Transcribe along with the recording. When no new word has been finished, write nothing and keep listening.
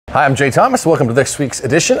Hi, I'm Jay Thomas. Welcome to this week's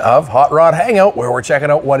edition of Hot Rod Hangout, where we're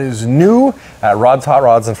checking out what is new at Rod's Hot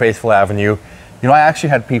Rods on Faithful Avenue. You know, I actually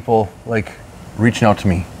had people like reaching out to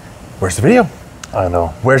me. Where's the video? I know.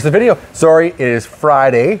 Where's the video? Sorry, it is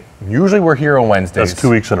Friday. Usually we're here on Wednesdays. That's 2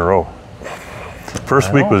 weeks in a row.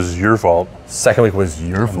 First week was your fault. Second week was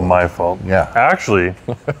your fault. My fault. Yeah. Actually,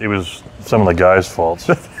 it was some of the guys' faults.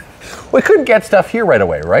 We couldn't get stuff here right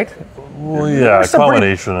away, right? Well, yeah,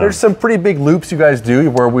 combination. There's some pretty big loops you guys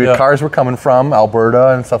do where cars were coming from Alberta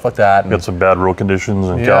and stuff like that. Got some bad road conditions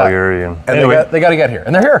in Calgary. And anyway, they got to get here,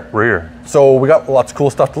 and they're here. We're here. So we got lots of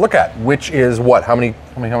cool stuff to look at, which is what? How many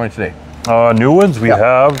today? New ones, we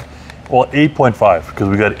have, well, 8.5, because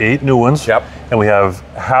we got 8 new ones. Yep. And we have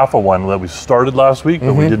half of one that we started last week,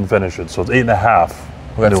 but we didn't finish it. So it's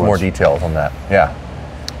 8.5. We got some more details on that. Yeah.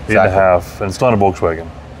 8.5, and it's not a Volkswagen.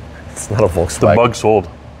 It's not a Volkswagen. The bug sold.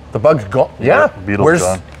 The bug's gone. Yeah. Beetle's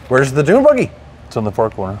gone. Where's the dune buggy? It's in the far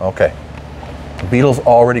corner. Okay. The Beetle's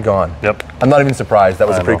already gone. Yep. I'm not even surprised. That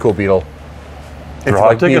was a pretty cool Beetle. They're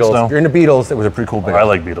hot tickets now. You're into Beetles. It was a pretty cool Beetle. I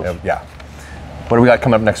like Beetles. Yeah. What do we got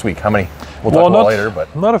coming up next week? How many? We'll talk about later, but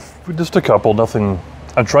just a couple. Nothing.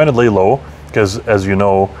 I'm trying to lay low because, as you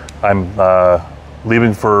know, I'm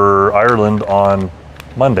leaving for Ireland on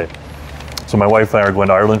Monday. So my wife and I are going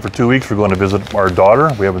to Ireland for 2 weeks. We're going to visit our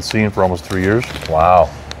daughter. We haven't seen for almost 3 years.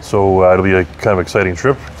 Wow. So it'll be a kind of exciting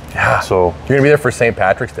trip. Yeah. So you're gonna be there for St.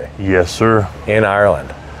 Patrick's Day. Yes, sir. In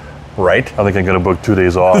Ireland, right? I think I'm gonna book 2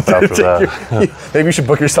 days off after that. Maybe you should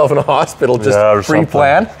book yourself in a hospital. Just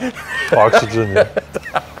pre-plan. Oxygen.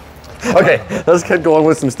 Yeah. Okay, let's get going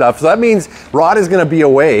with some stuff. So that means Rod is going to be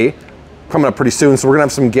away coming up pretty soon. So we're going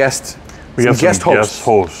to have some guest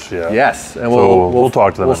hosts. Yeah. Yes, and we'll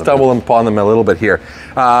talk to them. We'll stumble upon them a little bit here.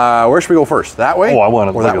 Where should we go first? That way? Oh, I want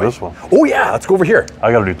to look at this one. Oh yeah, let's go over here.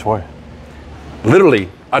 I got a new toy. Literally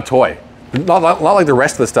a toy. Not like the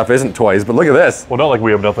rest of the stuff isn't toys, but look at this. Well, not like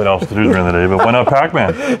we have nothing else to do during the day, but why not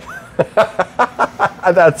Pac-Man?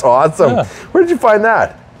 That's awesome. Yeah. Where did you find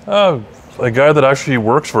that? A guy that actually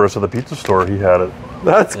works for us at the pizza store, he had it.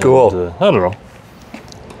 That's cool. I don't know.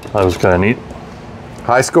 That was kind of neat.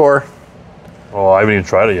 High score. Oh, I haven't even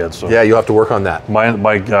tried it yet. So yeah, you'll have to work on that. My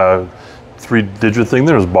 3-digit thing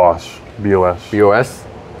there is BOSS. B-O-S. B-O-S?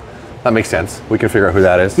 That makes sense. We can figure out who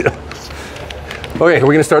that is. Yeah. Okay, are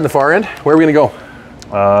we going to start in the far end? Where are we going to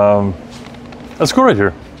go? Let's go right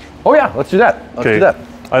here. Oh yeah, let's do that. Let's do that.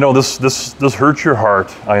 I know this hurts your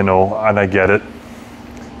heart. I know, and I get it.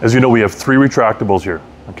 As you know, we have 3 retractables here,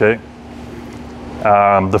 okay?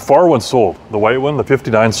 The far one sold. The white one, the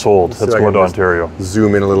 59 sold. That's going to Ontario.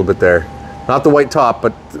 Zoom in a little bit there. Not the white top,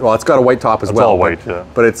 but, well, it's got a white top as well. It's all white, yeah.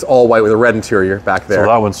 But it's all white with a red interior back there. So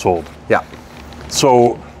that one's sold. Yeah.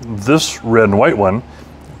 So this red and white one,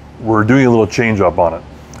 we're doing a little change up on it.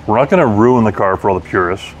 We're not going to ruin the car for all the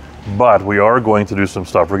purists, but we are going to do some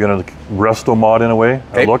stuff. We're going to resto mod in a way,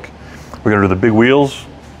 a look. We're going to do the big wheels,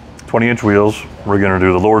 20-inch wheels. We're going to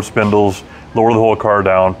do the lower spindles, lower the whole car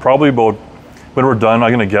down. Probably about, when we're done, I'm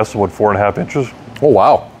going to guess about 4.5 inches. Oh,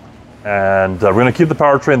 wow. And we're going to keep the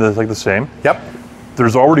powertrain the same. Yep.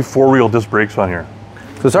 There's already 4-wheel disc brakes on here.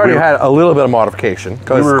 So it's already had a little bit of modification,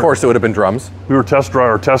 because of course it would have been drums. We were test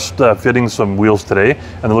fitting some wheels today,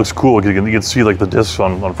 and it looks cool. You can see like the discs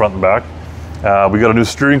on front and back. We got a new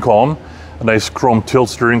steering column, a nice chrome tilt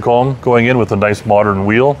steering column going in with a nice modern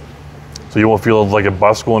wheel. So you won't feel like a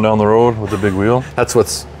bus going down the road with a big wheel. That's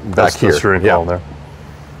what's back That's here. The steering column there.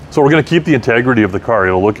 So we're going to keep the integrity of the car.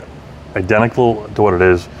 It'll look identical to what it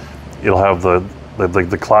is. It'll have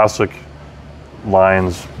the classic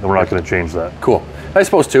lines, and we're not going to change that. Cool. I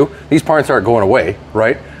suppose too, these parts aren't going away,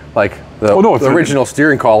 right? Like the original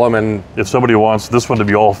steering column, and if somebody wants this one to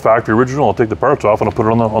be all factory original, I'll take the parts off and I'll put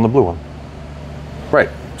it on the blue one. Right.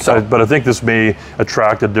 So, but I think this may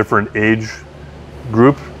attract a different age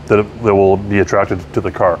group that will be attracted to the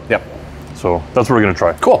car. Yep. So that's what we're going to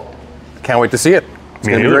try. Cool. Can't wait to see it. It's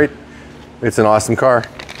going to be great. It's an awesome car.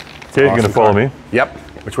 Okay, you're going to follow me? Yep.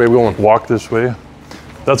 Which way are we going? Walk this way.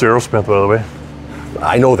 That's Aerosmith, by the way.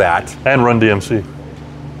 I know that. And Run DMC.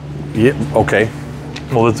 Yeah. Okay.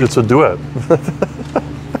 Well, it's a duet.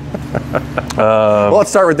 Well,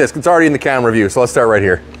 let's start with this. It's already in the camera view, so let's start right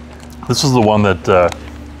here. This is the one that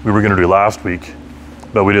we were going to do last week,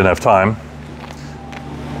 but we didn't have time.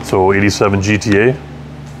 So 87 GTA.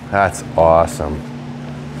 That's awesome.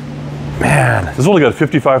 Man. This has only got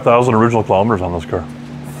 55,000 original kilometers on this car.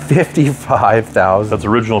 55,000. That's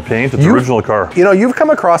original paint. It's original car. You know, you've come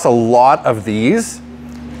across a lot of these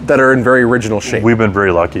that are in very original shape. We've been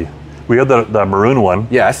very lucky. We had that maroon one.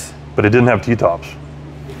 Yes. But it didn't have T-tops.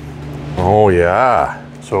 Oh, yeah.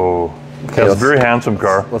 So it's a very handsome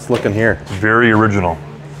car. Let's look in here. Very original.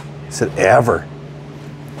 Is it ever?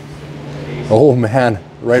 Oh man,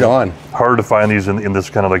 right on. Hard to find these in this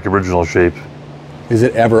kind of like original shape. Is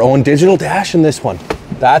it ever? Oh, and digital dash in this one.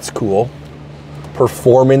 That's cool.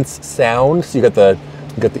 Performance sound. So you got the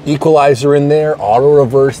equalizer in there, auto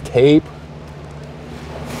reverse tape.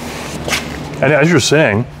 And as you're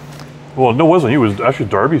saying, well, no, it wasn't you. It was actually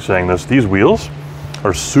Darby saying this. These wheels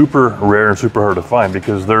are super rare and super hard to find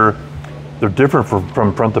because they're different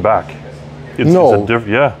from front to back. It's a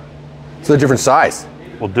yeah. So they're different size.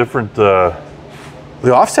 Well, different. The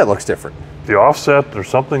offset looks different. The offset or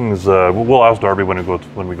something's. We'll ask Darby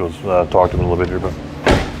when we go talk to him a little bit here. But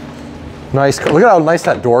nice. Look at how nice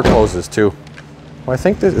that door closes too. Well, I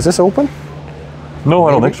think is this open? No,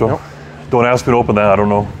 I don't think so. No. Don't ask me to open that. I don't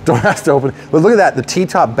know. Don't ask to open. But look at that. The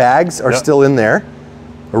T-top bags are still in there.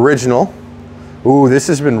 Original. Ooh, this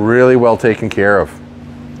has been really well taken care of.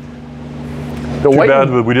 Too bad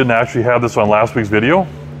we didn't actually have this on last week's video,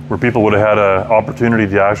 where people would have had an opportunity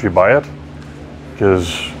to actually buy it,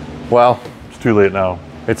 because well, it's too late now.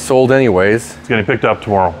 It's sold anyways. It's getting picked up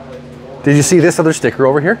tomorrow. Did you see this other sticker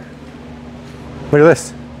over here? Look at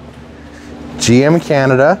this. GM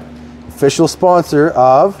Canada, official sponsor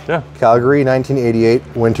of Calgary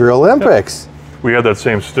 1988 Winter Olympics. Yeah. We had that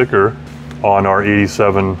same sticker on our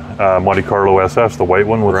 87 Monte Carlo SS, the white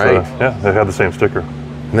one with they had the same sticker.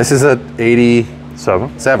 And this is a 87.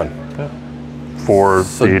 Yeah. For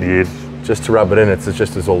the 88. Just to rub it in, it's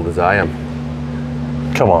just as old as I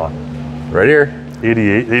am. Come on. Right here.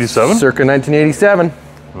 88, 87? Circa 1987.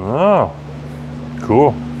 Oh,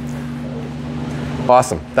 cool.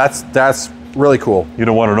 Awesome. That's really cool. You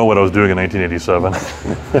don't want to know what I was doing in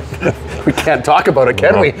 1987. We can't talk about it,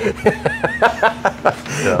 can we?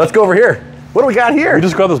 Let's go over here. What do we got here? We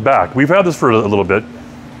just got this back. We've had this for a little bit.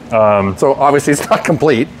 So obviously it's not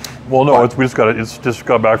complete. Well, no, we just got it. It's just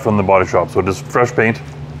got back from the body shop, so just fresh paint,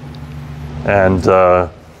 and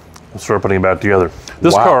start putting it back together.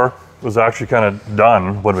 This car was actually kind of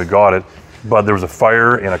done when we got it, but there was a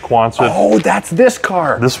fire in a Quonset. Oh, that's this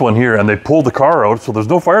car. This one here, and they pulled the car out, so there's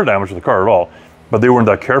no fire damage to the car at all. But they weren't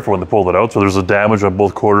that careful when they pulled it out, so there's a damage on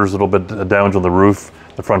both quarters, a little bit of damage on the roof,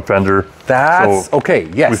 the front fender. That's so okay.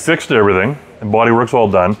 Yes. We fixed everything, and bodywork's all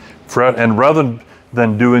done. And rather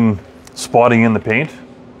than doing spotting in the paint,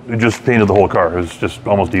 we just painted the whole car. It was just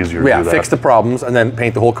almost easier to do that. Fix the problems and then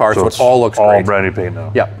paint the whole car so it all looks great. All brand new paint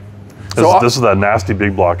now. Yep. This is that nasty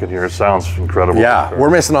big block in here. It sounds incredible. Yeah, we're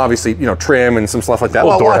missing obviously, trim and some stuff like that.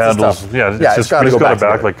 Well, door lots handles. of stuff. Yeah, we just got it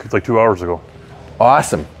back like 2 hours ago.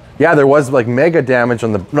 Awesome. Yeah, there was like mega damage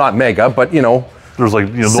on the, not mega, but there's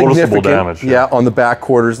like noticeable damage. Yeah, on the back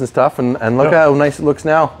quarters and stuff, and look how nice it looks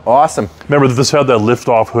now. Awesome. Remember that this had that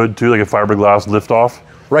lift-off hood too, like a fiberglass lift-off.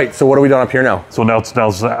 Right. So what are we doing up here now? So now it's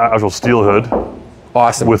an actual steel hood.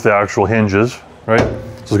 Awesome. With the actual hinges, right?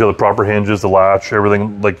 So it's got the proper hinges, the latch,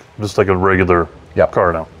 everything, just like a regular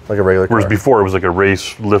car now. Like a regular car. Whereas before it was like a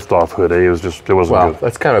race lift-off hood. It wasn't good.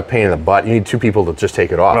 That's kind of a pain in the butt. You need two people to just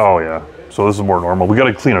take it off. Oh yeah. So this is more normal. We got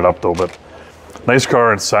to clean it up though, but nice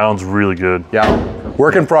car and sounds really good. Yeah.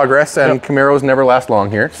 Work in progress, and Camaros never last long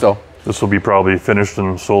here, so. This will be probably finished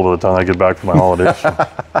and sold by the time I get back from my holidays.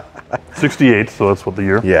 68, so that's what the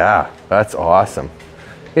year. Yeah, that's awesome.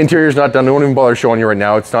 Interior's not done. I won't even bother showing you right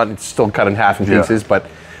now. It's still cut in half in pieces, but.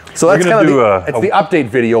 So that's kind of it's the update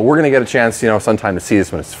video. We're going to get a chance, sometime to see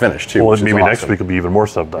this when it's finished too. Well, maybe next week will be even more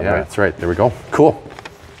stuff done, yeah, right? That's right. There we go. Cool.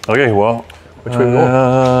 Okay, well. Which way we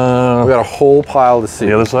go? We got a whole pile to see.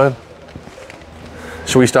 The other side?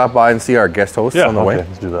 Should we stop by and see our guest hosts on the way?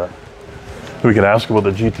 Let's do that. We can ask about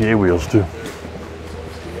the GTA wheels too.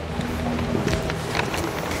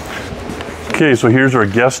 Okay, so here's our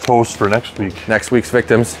guest host for next week. Next week's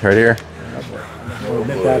victims, right here.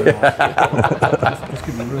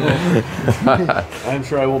 I'm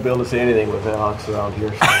sure I won't be able to say anything with Alex around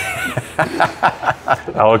here.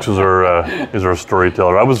 Alex is our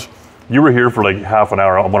storyteller. You were here for like half an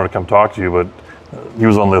hour. I wanted to come talk to you, but he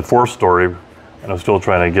was on the fourth story, and I'm still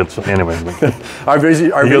trying to get some. Anyway, our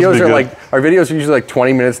videos are usually like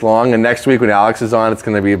 20 minutes long, and next week when Alex is on, it's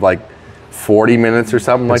going to be like 40 minutes or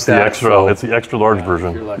something like that. It's the extra large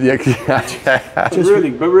version.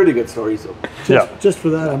 Really good stories though. Just for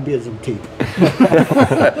that, I'm getting some tape.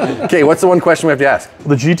 Okay, what's the one question we have to ask?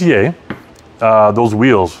 The GTA, those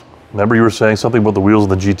wheels. Remember you were saying something about the wheels in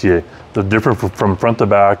the GTA. They're different from front to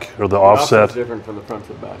back, or the offset. It's different from the front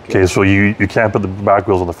to the back. Okay, so you can't put the back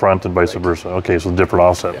wheels on the front and vice versa. Okay, so different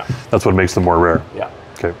offset. Yeah. That's what makes them more rare. Yeah.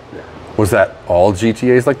 Okay. Yeah. Was that all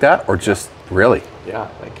GTAs like that, or just really? Yeah,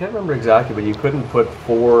 I can't remember exactly, but you couldn't put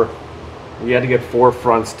four. You had to get four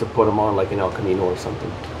fronts to put them on, like an El Camino or something.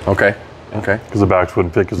 Okay. Okay. Because the backs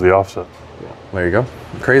wouldn't fit because of the offset. There you go.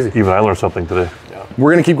 Crazy. Even I learned something today.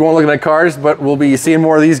 We're gonna keep going looking at cars, but we'll be seeing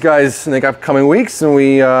more of these guys in the upcoming weeks, and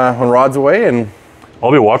when Rod's away. And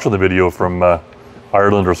I'll be watching the video from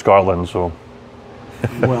Ireland or Scotland, so.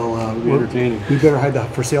 Well, entertaining. we better hide the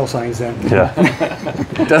for sale signs then. Yeah.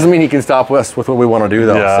 doesn't mean he can stop us with what we want to do,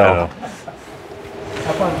 though. Yeah, so. I know.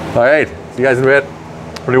 Have fun. All right, see you guys in a bit.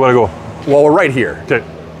 Where do you want to go? Well, we're right here. Okay.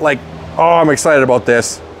 Like, oh, I'm excited about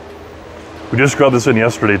this. We just got this in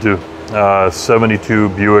yesterday too. 72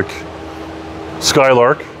 Buick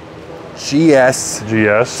Skylark GS. GS.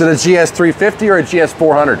 Is it a GS 350 or a GS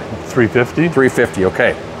 400? 350. 350,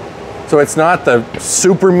 okay. So it's not the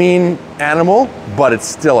super mean animal, but it's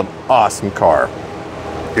still an awesome car.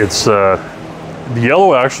 It's the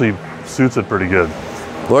yellow actually suits it pretty good.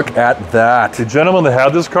 Look at that. The gentleman that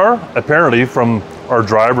had this car, apparently from our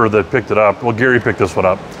driver that picked it up, well, Gary picked this one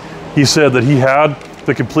up. He said that he had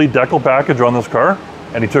the complete decal package on this car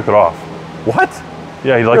and he took it off. What?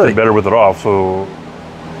 Yeah, he liked Really? it better with it off, so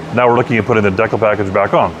now we're looking at putting the decal package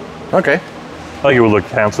back on. Okay. I think it would look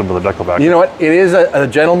handsome with a decal package. You know what? It is a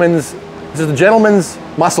gentleman's, this is a gentleman's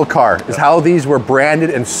muscle car, is how these were branded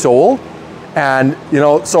and sold. And, you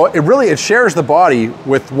know, so it shares the body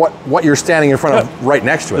with what you're standing in front of right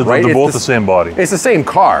next to it, right? They're It's both the same body. It's the same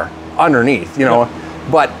car underneath, you know.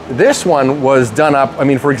 But this one was done up, I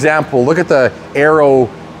mean, for example, look at the Aero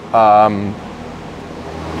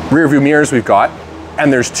rear view mirrors we've got,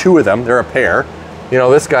 and there's two of them, they're a pair. You know,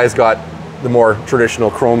 this guy's got the more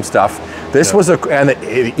traditional chrome stuff. This was and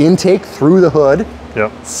the intake through the hood,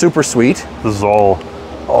 Yep. super sweet. This is all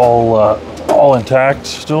intact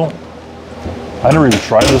still. I never even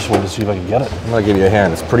tried this one to see if I can get it. I'm gonna give you a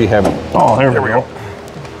hand, it's pretty heavy. Oh, there we go.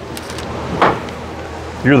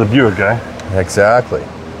 You're the Buick guy. Exactly.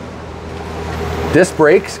 Disc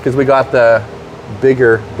brakes, because we got the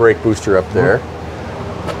bigger brake booster up there.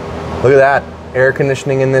 Look at that, air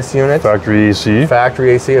conditioning in this unit. Factory AC.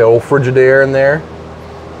 Factory AC, an old Frigidaire in there.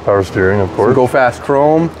 Power steering, of course. Go fast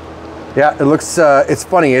chrome. Yeah, it looks, it's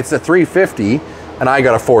funny, it's a 350 and I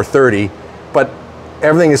got a 430, but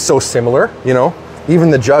everything is so similar, you know? Even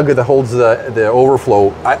the jug that holds the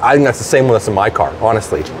overflow, I think that's the same one that's in my car,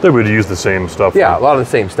 honestly. They would use the same stuff. Yeah, a lot of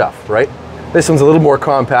the same stuff, right? This one's a little more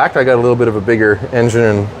compact. I got a little bit of a bigger engine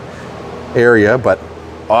and area, but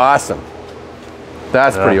awesome.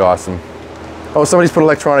 That's pretty awesome. Oh, somebody's put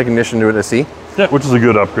electronic ignition to it, I see. Yeah, which is a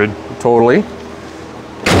good upgrade. Totally.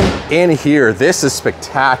 In here, this is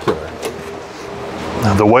spectacular.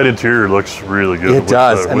 The white interior looks really good. It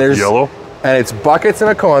does, and with there's yellow. and it's buckets and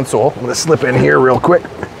a console. I'm gonna slip in here real quick.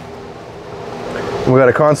 We got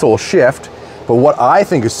a console shift, but what I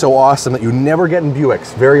think is so awesome that you never get in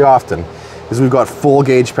Buicks very often is we've got full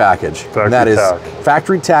gauge package. And that is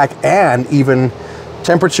factory tack and even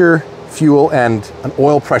temperature, fuel, and an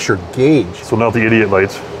oil pressure gauge. So not the idiot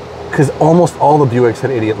lights. Because almost all the Buicks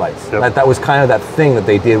had idiot lights. Yep. That was kind of that thing that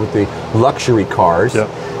they did with the luxury cars. Yep.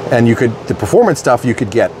 And you could, the performance stuff you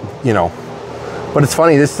could get, you know. But it's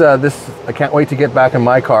funny, this I can't wait to get back in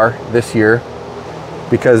my car this year,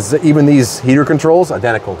 because even these heater controls,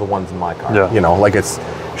 identical to ones in my car. Yeah. You know, like it's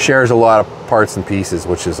shares a lot of parts and pieces,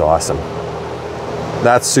 which is awesome.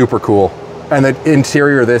 That's super cool. And the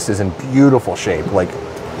interior of this is in beautiful shape, like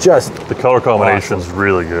just The color combination's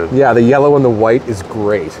really good. yeah, the yellow and the white is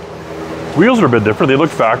great. Wheels are a bit different. They look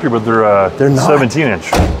factory, but they're not.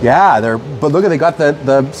 17-inch. Yeah, but look at, they got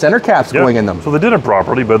the center caps going in them. So they did it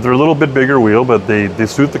properly, but they're a little bit bigger wheel, but they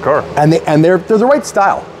suit the car. And they're the right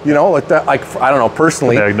style, you know, like that. Like I don't know,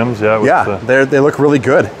 personally. The Magnums, yeah. Yeah, they look really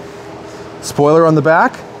good. Spoiler on the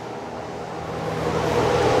back.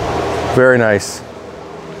 Very nice.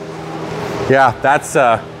 Yeah,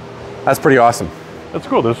 that's pretty awesome. Let's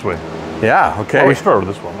go this way. Yeah. Okay. Oh, we start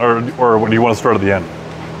with this one, or do you want to start at the end?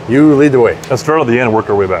 You lead the way. Let's start at the end and work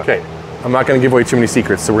our way back. Okay. I'm not going to give away too many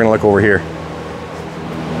secrets, so we're going to look over here.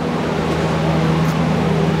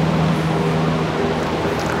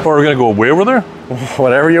 Or we're going to go way over there?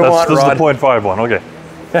 Whatever you want, This Rod. is the 0.5 one, okay.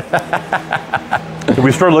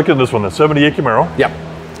 We started looking at this one, the 78 Camaro. Yep.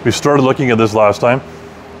 We started looking at this last time.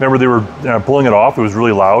 Remember they were pulling it off, it was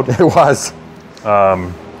really loud. It was.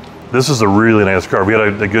 This is a really nice car. We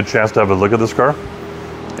had a good chance to have a look at this car.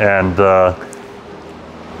 And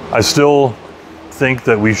I still think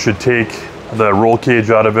that we should take the roll cage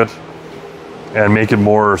out of it and make it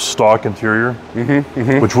more stock interior,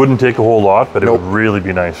 which wouldn't take a whole lot, but it would really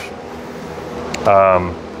be nice.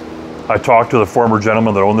 I talked to the former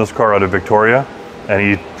gentleman that owned this car out of Victoria, and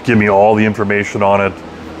he gave me all the information on it.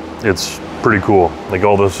 It's pretty cool, like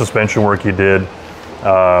all the suspension work he did.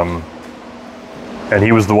 And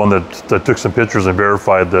he was the one that took some pictures and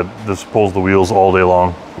verified that this pulls the wheels all day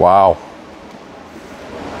long. Wow.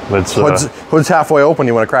 It's Hood's halfway open.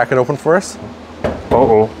 You want to crack it open for us?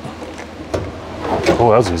 oh,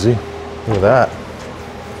 that's easy. Look at that.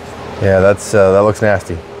 Yeah, that looks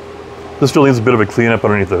nasty. This still needs a bit of a cleanup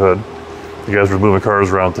underneath the hood. You guys were moving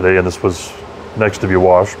cars around today, and this was next to be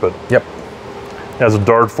washed, but Yep. it has a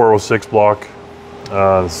Dart 406 block.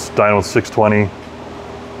 It's dyno 620.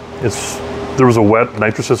 There was a wet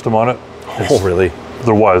nitrous system on it. Oh, really?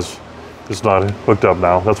 There was. It's not hooked up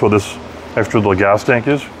now. That's what this extra little gas tank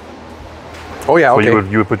is. Oh yeah, okay. So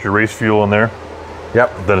you would put your race fuel in there.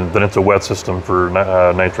 Yep. Then it's a wet system for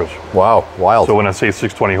nitrous. Wow, wild. So when I say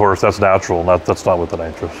 620 horse, that's natural. That's not with the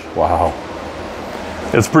nitrous. Wow.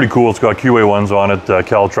 It's pretty cool. It's got QA1s on it,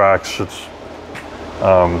 Caltrax. It's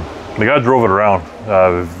the guy drove it around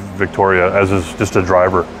Victoria as is just a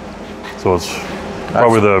driver. So it's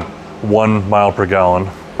probably the 1 mile per gallon.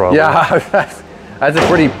 Probably. Yeah, that's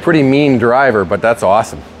a pretty mean driver, but that's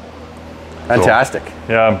awesome. Fantastic. So,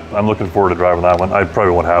 yeah, I'm looking forward to driving that one. I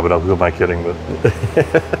probably won't have it. Who am I kidding? But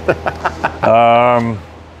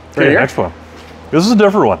okay, next one. This is a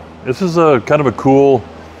different one. This is a kind of a cool.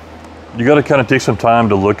 You got to kind of take some time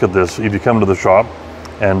to look at this if you come to the shop,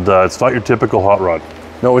 and it's not your typical hot rod.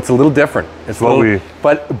 No, it's a little different. It's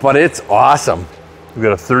but it's awesome. We've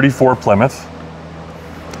got a 34 Plymouth,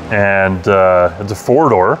 and it's a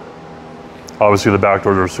 4-door. Obviously, the back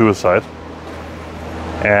doors are suicide,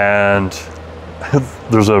 and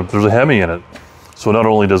there's a Hemi in it. So not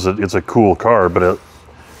only does it's a cool car, but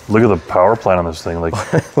look at the power plant on this thing. Like,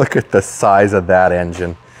 look at the size of that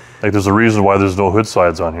engine. Like, there's a reason why there's no hood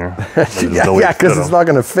sides on here. Yeah, because it's not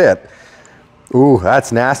going to fit. Ooh,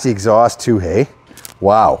 that's nasty exhaust too, hey?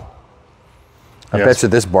 Wow. I bet you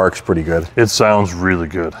this barks pretty good. It sounds really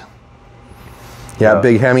good. Yeah,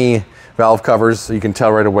 big Hemi valve covers, so you can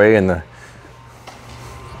tell right away. And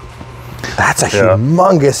that's a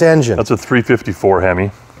humongous engine. That's a 354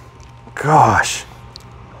 Hemi. Gosh.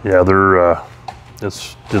 Yeah, they're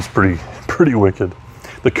it's pretty wicked.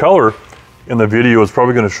 The color in the video is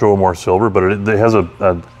probably going to show more silver, but it has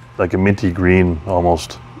a like a minty green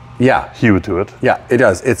almost. Yeah. Hue to it. Yeah, it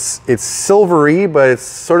does. It's silvery, but it's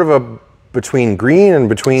sort of between green and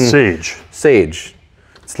between sage. Sage.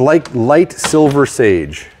 It's like light silver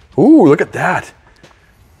sage. Ooh, look at that.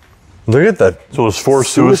 Look at that. So there's 4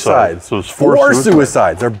 suicides. So there's 4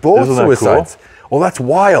 suicides. They're both suicides. Cool? Oh, that's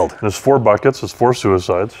wild. There's 4 buckets. There's 4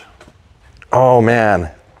 suicides. Oh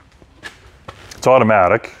man. It's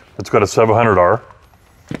automatic. It's got a 700R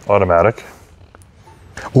automatic.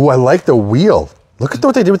 Oh, I like the wheel. Look at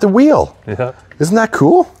what they did with the wheel. Yeah. Isn't that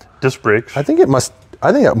cool? Disc brakes. I think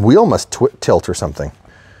that wheel must tilt or something.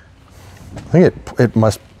 I think it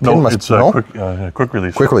must. No, must, it's no? quick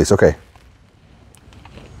release. Quick release, okay.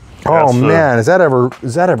 Oh man, is that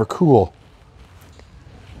ever cool?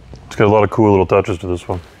 It's got a lot of cool little touches to this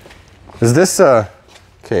one. Is this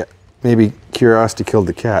okay? Maybe curiosity killed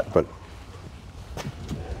the cat, but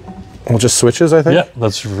well, just switches, I think. Yeah,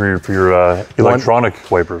 that's for your electronic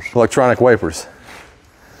wipers. Electronic wipers.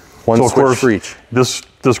 One so switch of course, for each.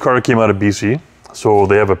 This car came out of BC, so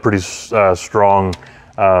they have a pretty strong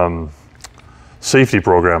safety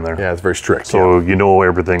program there. Yeah, it's very strict. So you know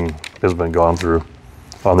everything has been gone through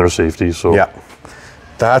on their safety. So yeah,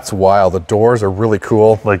 that's wild. The doors are really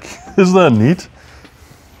cool. Like, isn't that neat?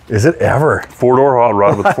 Is it ever? 4-door hot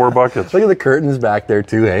rod with 4 buckets. Look at the curtains back there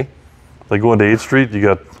too, eh? Like going to 8th Street, you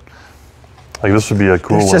got, like, this would be a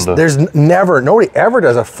cool one. There's nobody ever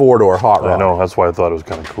does a 4-door hot rod. I know, that's why I thought it was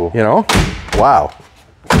kind of cool. You know? Wow.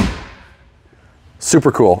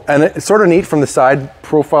 Super cool. And it's sort of neat from the side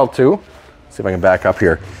profile too. Let's see if I can back up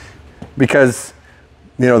here. Because,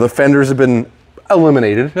 you know, the fenders have been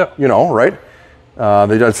eliminated, you know, right?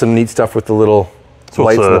 They've done some neat stuff with the little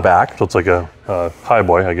lights in the back. So it's like a high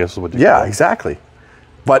boy, I guess is what you call it. Yeah, exactly.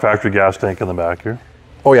 But factory gas tank in the back here.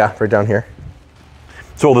 Oh yeah, right down here.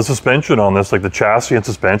 So the suspension on this, like the chassis and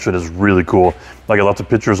suspension is really cool. I got lots of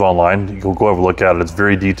pictures online. You can go have a look at it. It's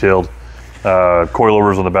very detailed.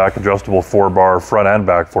 Coilovers on the back, adjustable 4-bar, front and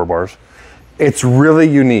back 4 bars. It's really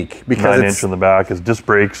unique because 9-inch in the back. It's disc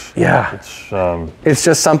brakes. Yeah. It's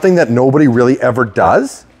just something that nobody really ever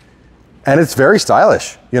does. And it's very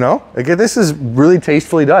stylish, you know? Like, this is really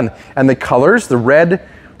tastefully done. And the colors, the red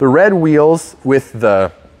wheels with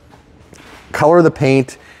the color of the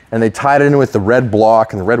paint, and they tied it in with the red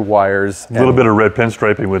block and the red wires. A little bit of red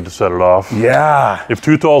pinstriping would to set it off. Yeah. If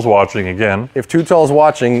Too Tall's watching again. If Too Tall's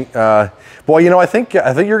watching, boy, you know, I think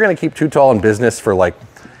you're going to keep Too Tall in business for like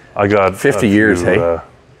 50 years, hey?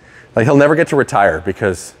 Like, he'll never get to retire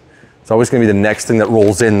because it's always going to be the next thing that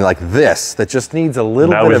rolls in like this that just needs a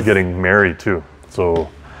little bit of... Now he's getting married too, so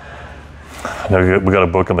now we got to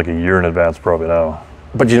book him like a year in advance probably now.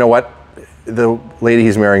 But you know what? The lady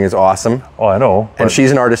he's marrying is awesome. Oh, I know. And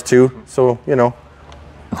she's an artist too, so, you know,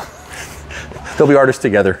 they'll be artists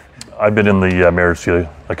together. I've been in the marriage suite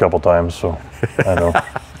a couple times, so I know.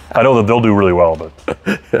 I know that they'll do really well, but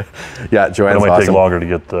Yeah, Joanne's it might awesome. take longer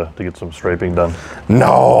to get some striping done.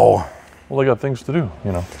 No. Well, they got things to do,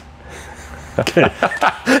 you know. Okay.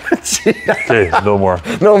 Okay, no more.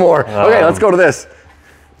 No more. Okay, let's go to this.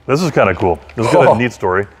 This is kind of cool. This is kind of a neat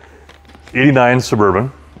story. 89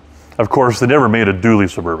 Suburban. Of course, they never made a dually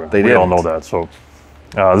Suburban. We all know that. So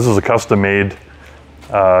this is a custom-made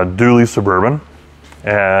dually Suburban.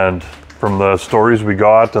 And from the stories we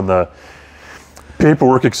got and the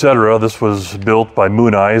paperwork, etc., this was built by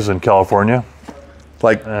MOONEYES in California.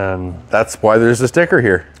 Like, And that's why there's a sticker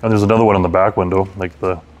here. there's another one in the back window, like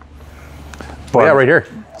the. Oh, yeah, right here.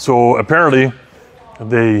 So apparently,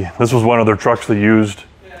 this was one of their trucks they used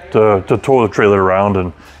to tow the trailer around,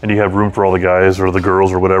 and you have room for all the guys or the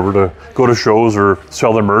girls or whatever to go to shows or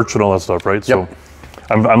sell their merch and all that stuff, right? Yep. So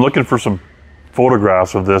I'm looking for some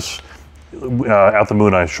photographs of this at the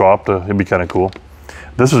MOONEYES shop. It'd be kind of cool.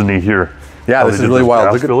 This is neat here. Yeah, How this they is did really wild.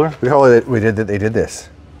 gas Look filler. at how they did this.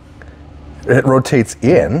 It rotates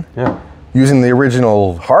in Yeah. using the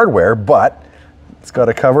original hardware, but it's got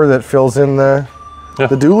a cover that fills in the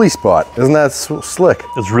dually spot. Isn't that slick?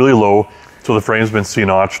 It's really low, so the frame's been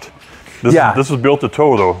C-notched. This is built to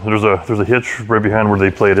tow though. There's a hitch right behind where the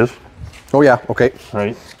plate is. Oh yeah, okay.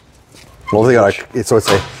 Right. Well, they got so it's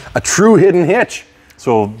a true hidden hitch.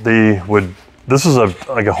 So this is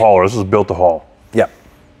like a hauler. This is built to haul. Yep.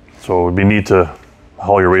 So it'd be neat to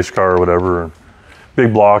haul your race car or whatever.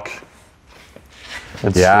 Big block.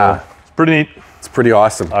 It's pretty neat. It's pretty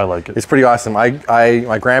awesome. I like it. It's pretty awesome.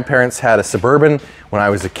 My grandparents had a Suburban when I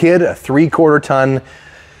was a kid, a 3/4 ton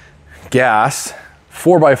gas,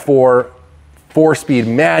 4x4, 4-speed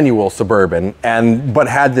manual Suburban, but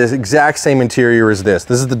had this exact same interior as this.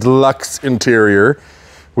 This is the deluxe interior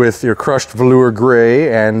with your crushed velour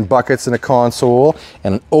gray and buckets and a console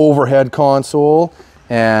and an overhead console.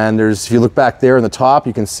 And if you look back there in the top,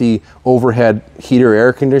 you can see overhead heater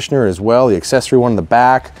air conditioner as well, the accessory one in the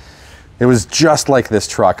back. It was just like this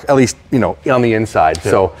truck, at least, you know, on the inside.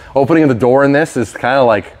 Yeah. So opening the door in this is kind of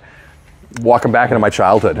like walking back into my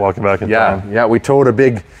childhood. Walking back in time. Yeah, we towed a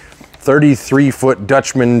big 33-foot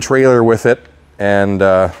Dutchman trailer with it. And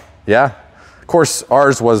yeah, of course,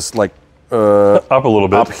 ours was like up a little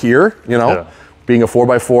bit. Up here, you know, being a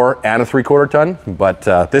 4x4 and a 3/4 ton.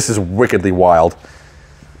 But this is wickedly wild.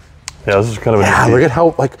 Yeah, this is kind of a look at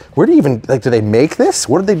how, like, where do you even, like, do they make this?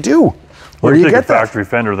 What did they do? Where do you get a factory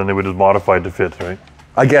fender, then they would just modify it to fit, right?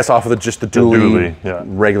 I guess off of just the dually,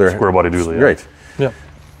 regular square body dually. Yeah. Right. Yeah.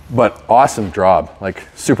 But awesome job, like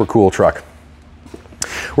super cool truck.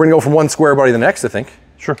 We're gonna go from one square body to the next, I think.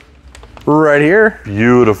 Sure. Right here.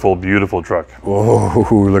 Beautiful, beautiful truck.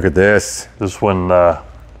 Oh, look at this. This one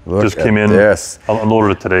just came in. This. I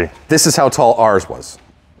unloaded it today. This is how tall ours was,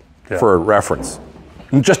 for reference.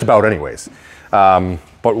 Just about, anyways. But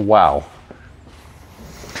wow.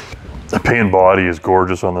 The paint body is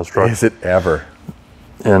gorgeous on this truck. Is it ever?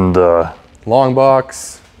 And long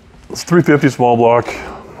box. It's 350 small block,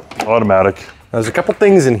 automatic. There's a couple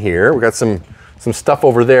things in here. We got some stuff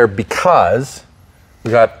over there because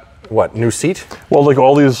we got what, new seat? Well, like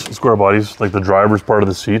all these square bodies, like the driver's part of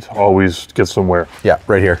the seat always gets some wear. Yeah,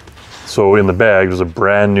 right here. So in the bag, there's a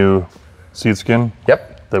brand new seat skin.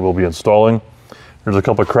 Yep. That we'll be installing. There's a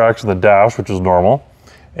couple of cracks in the dash, which is normal.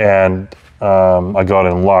 And I got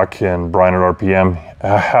in luck, and Brian at RPM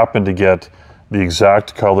happened to get the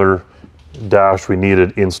exact color dash we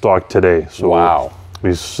needed in stock today. So wow.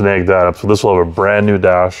 We snagged that up. So this will have a brand new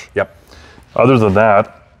dash. Yep. Other than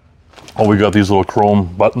that, we got these little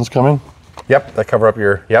chrome buttons coming. Yep, that cover up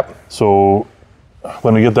your, yep. So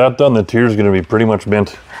when we get that done, the interior is going to be pretty much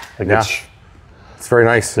mint. Like it's very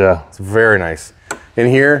nice. Yeah. It's very nice. In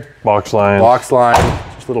here, box line,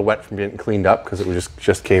 just a little wet from getting cleaned up because it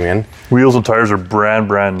just came in. Wheels and tires are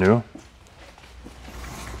brand new.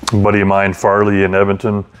 A buddy of mine, Farley in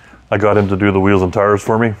Edmonton, I got him to do the wheels and tires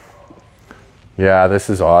for me. Yeah, this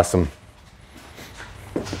is awesome.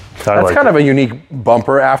 That's like kind of a unique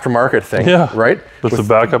bumper aftermarket thing, right? With the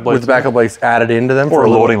backup lights. With the backup lights added into them. Or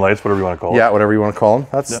loading lights, whatever you want to call it. Yeah, whatever you want to call them.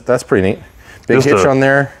 That's pretty neat. Big hitch on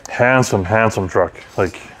there. Handsome truck.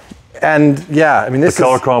 And yeah, I mean, this the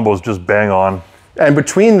color combo is just bang on. And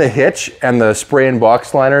between the hitch and the spray and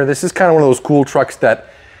box liner, this is kind of one of those cool trucks that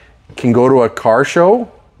can go to a car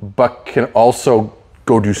show, but can also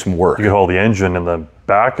go do some work. You can haul the engine and the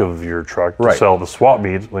back of your truck to Right. sell the swap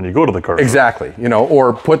meet when you go to the car show. Exactly, you know,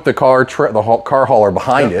 or put the car hauler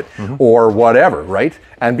behind it, or whatever, right?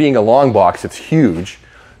 And being a long box, it's huge.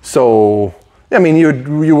 So, I mean,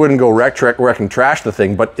 you wouldn't go wreck and trash the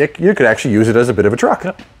thing, but you could actually use it as a bit of a truck,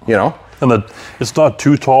 you know? And it's not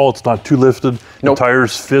too tall, it's not too lifted. Nope. The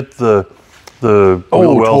tires fit the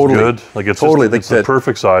wheel well totally. good. Like it's Totally, just, it's the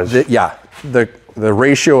perfect size. The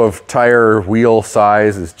ratio of tire wheel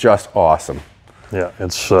size is just awesome. Yeah,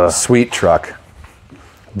 it's Sweet truck.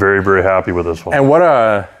 very, very happy with this one. And what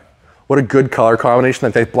a good color combination,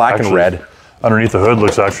 like that black and Actually, red. Underneath the hood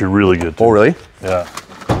looks actually really good too. Oh, really? Yeah.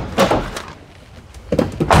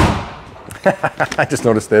 I just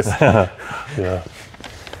noticed this. Yeah.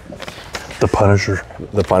 The Punisher.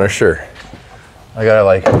 The Punisher. I gotta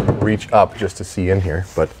like reach up just to see in here,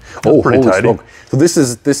 but pretty holy tidy. smoke! So this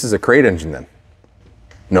is a crate engine then?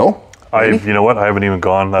 No? You know what? I haven't even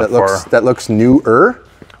gone that far. That looks newer.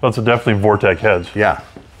 That's definitely Vortec heads. Yeah,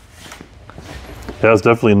 Yeah, it's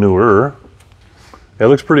definitely newer. It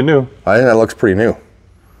looks pretty new. I think that looks pretty new.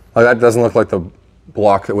 Like, that doesn't look like the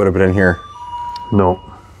block that would have been in here, No.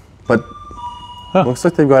 but looks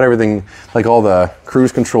like they've got everything. Like all the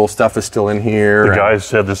cruise control stuff is still in here. The guy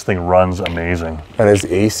said this thing runs amazing. And is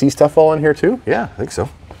the AC stuff all in here too? Yeah, I think so.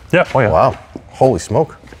 Yeah. Oh yeah. Wow, holy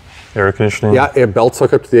smoke! Air conditioning. Yeah, belts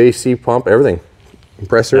hook up to the AC pump, everything.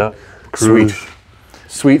 Compressor. Yeah. Cruise.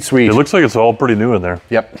 Sweet. It looks like it's all pretty new in there.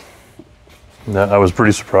 Yep. Yeah, I was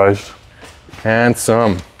pretty surprised. And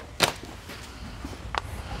some.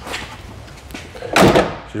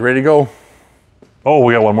 She's ready to go. Oh,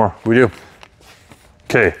 we got one more. We do.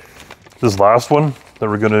 Okay, this last one that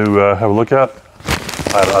we're going to have a look at,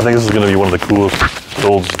 I think this is going to be one of the coolest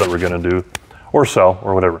builds that we're going to do, or sell,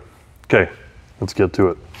 or whatever. Okay, let's get to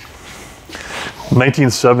it.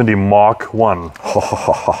 1970 Mach 1.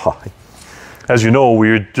 As you know,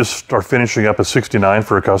 we just are finishing up a 69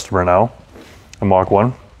 for a customer now, a Mach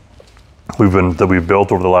 1. That we've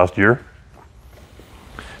built over the last year.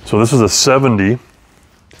 So this is a 70.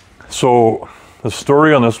 So the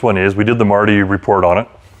story on this one is we did the Marty report on it.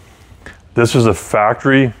 This is a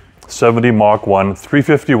factory 70 Mach 1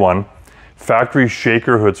 351 factory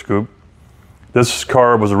shaker hood scoop. This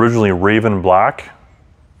car was originally raven black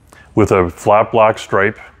with a flat black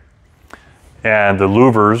stripe, and the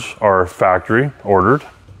louvers are factory ordered.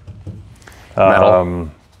 Metal.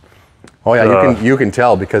 Oh yeah, you can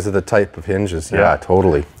tell because of the type of hinges. Yeah,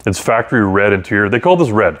 totally. It's factory red interior. They call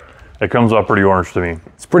this red. It comes off pretty orange to me.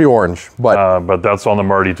 It's pretty orange, but That's on the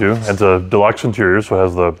Marty too. It's a deluxe interior, so it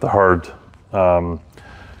has the hard,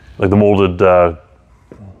 like the molded door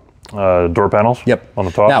panels. Yep. On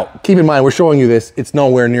the top. Now, keep in mind, we're showing you this. It's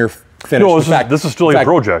nowhere near finished. No, In fact- this is still in a fact,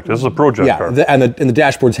 project. This is a project car. and the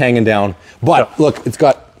dashboard's hanging down. But look, it's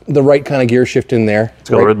got the right kind of gear shift in there. It's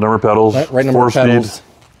got the right number of pedals. Right number of 4-speed. pedals.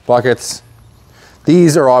 Buckets.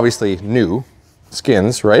 These are obviously new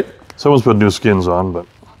skins, right? Someone's put new skins on, but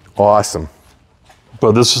Awesome.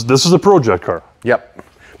 this is a project car. Yep.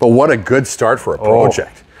 But what a good start for a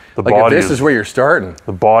project. The Like if body this is where you're starting.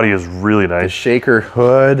 The body is really nice, Shaker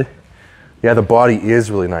hood. Yeah, the body is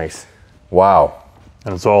really nice. Wow.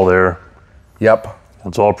 and it's all there. Yep.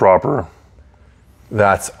 It's all proper.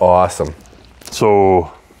 That's awesome.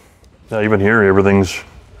 So, yeah, even here, everything's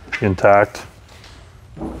intact.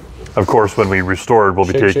 Of course, when we restore it, we'll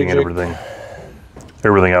be taking everything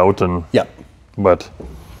out, and Yep. but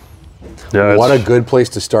yeah, What a good place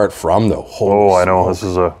to start from, though. Holy I know smoke. this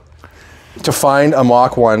is a To find a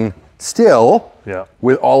Mach 1 still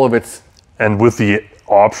with all of its. and with the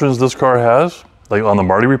options this car has, like on the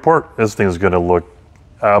Marty report, this thing is going to look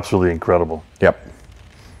absolutely incredible, Yep.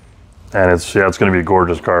 and it's going to be a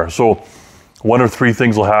gorgeous car. So, one of three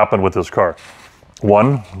things will happen with this car.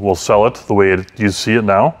 One, we'll sell it the way you see it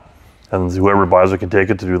now, and whoever buys it can take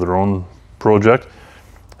it to do their own project.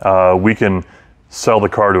 We can sell the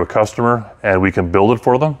car to a customer and we can build it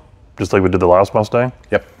for them, just like we did the last Mustang.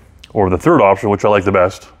 Yep. Or the third option, which I like the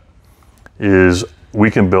best, is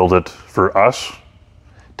we can build it for us,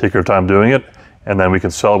 take our time doing it, and then we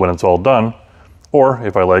can sell it when it's all done. Or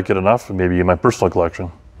if I like it enough, maybe in my personal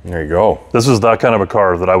collection. There you go. This is that kind of a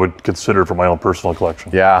car that I would consider for my own personal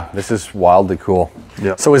collection. Yeah, this is wildly cool.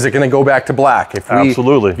 Yeah. So is it going to go back to black?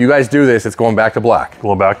 Absolutely. If you guys do this, it's going back to black.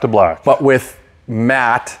 Going back to black. But with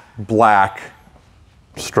matte black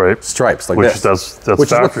Stripes. stripes like Which this. that's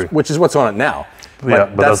factory. Which is what's on it now. Yeah,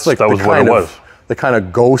 but that was what kind it of- was. The kind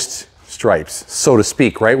of ghost stripes, so to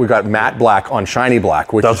speak, right? We got matte black on shiny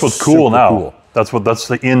black, which That's is what's cool super now. That's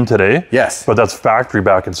the in today. Yes. But that's factory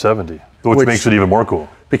back in 70, which makes it even more cool.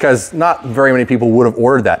 because not very many people would have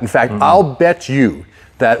ordered that. In fact, I'll bet you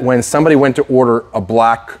that when somebody went to order a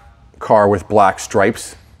black car with black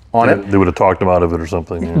stripes on it, They would have talked them out of it or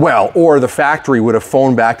something. Yeah. well, or the factory would have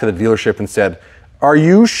phoned back to the dealership and said, "Are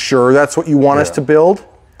you sure that's what you want us to build?"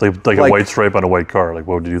 Like a white stripe on a white car. Like,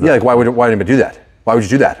 why would you do that? Yeah, like why did anybody do that? Why would you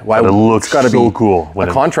do that? Why? But it looks it's gotta so be cool when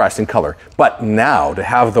a it- contrasting color. But now to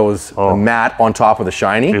have those matte on top of the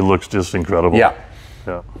shiny, It looks just incredible. yeah.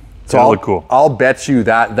 Yeah. So It'll I'll, look cool. I'll bet you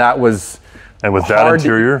that was And with that hard to-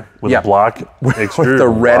 interior, with yeah. the black exterior, with the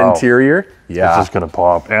red wow. interior. Yeah. It's just gonna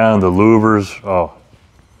pop. And the louvers, oh.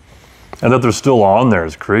 And that they're still on there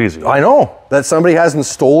is crazy. I know that somebody hasn't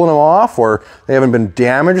stolen them off, or they haven't been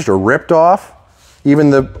damaged or ripped off.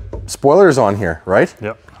 Even the spoilers on here, right?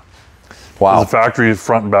 Yep. Wow. There's a factory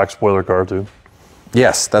front and back spoiler car too.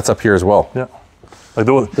 Yes, that's up here as well. Yeah. Like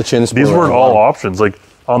the chin These spoiler weren't on all the bottom. options. Like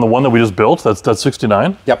on the one that we just built, that's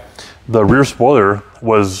 69. Yep. The rear spoiler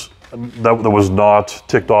was that was not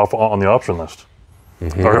ticked off on the option list.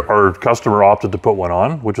 Our customer opted to put one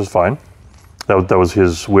on, which was fine. That was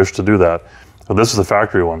his wish to do that. But this is the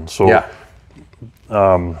factory one, so Yeah.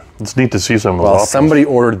 it's neat to see some of those Well, options. somebody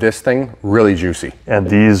ordered this thing really juicy. And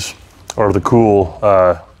these are the cool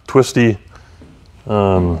twisty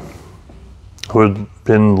hood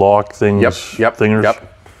pin lock things. Yep. Thingers.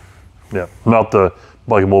 Yep. Yeah. Not the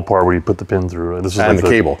like Mopar where you put the pin through. This is And like the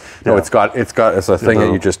cable. No, yeah. it's a thing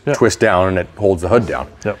that you just Yeah. twist down and it holds the hood down.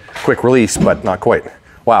 Yep. Quick release, but not quite.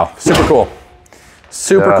 Wow, super cool.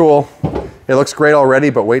 Super Yeah. cool. It looks great already,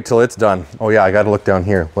 but wait till it's done. Oh yeah, I gotta look down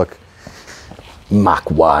here. Look. Mach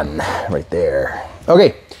 1 right there.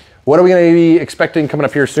 Okay, what are we gonna be expecting coming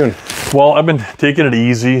up here soon? Well, I've been taking it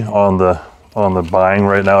easy on the buying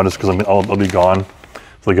right now, just because I'll be gone.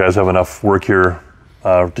 So the guys have enough work here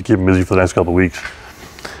to keep them busy for the next couple of weeks.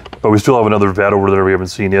 But we still have another vet over there we haven't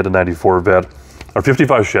seen yet, a 94 vet. Our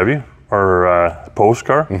 55 Chevy, our post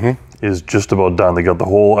car, is just about done. They got the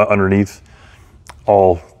whole underneath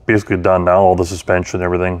all basically done now, all the suspension and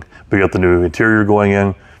everything. We got the new interior going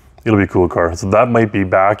in. It'll be a cool car. So that might be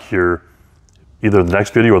back here either the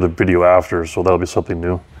next video or the video after, so that'll be something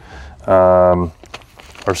new.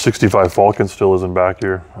 Our 65 Falcon still isn't back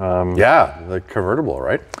here. Yeah, the convertible,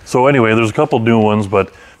 right? So anyway, there's a couple new ones,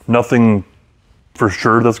 but nothing for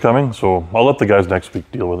sure that's coming. So I'll let the guys next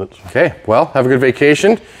week deal with it. Okay, well, have a good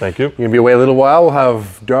vacation. Thank you. You're gonna be away a little while. We'll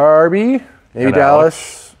have Darby, maybe And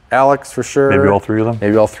Dallas, Alex for sure. Maybe all three of them.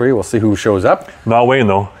 Maybe all three. We'll see who shows up. Not Wayne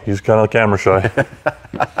though. He's kind of camera shy.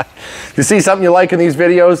 If you see something you like in these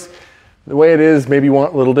videos, the way it is, maybe you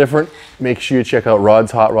want a little different, make sure you check out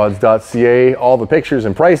rodshotrods.ca. All the pictures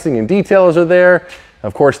and pricing and details are there.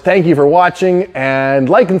 Of course, thank you for watching, and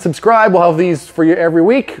like and subscribe. We'll have these for you every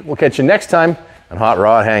week. We'll catch you next time on Hot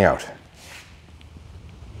Rod Hangout.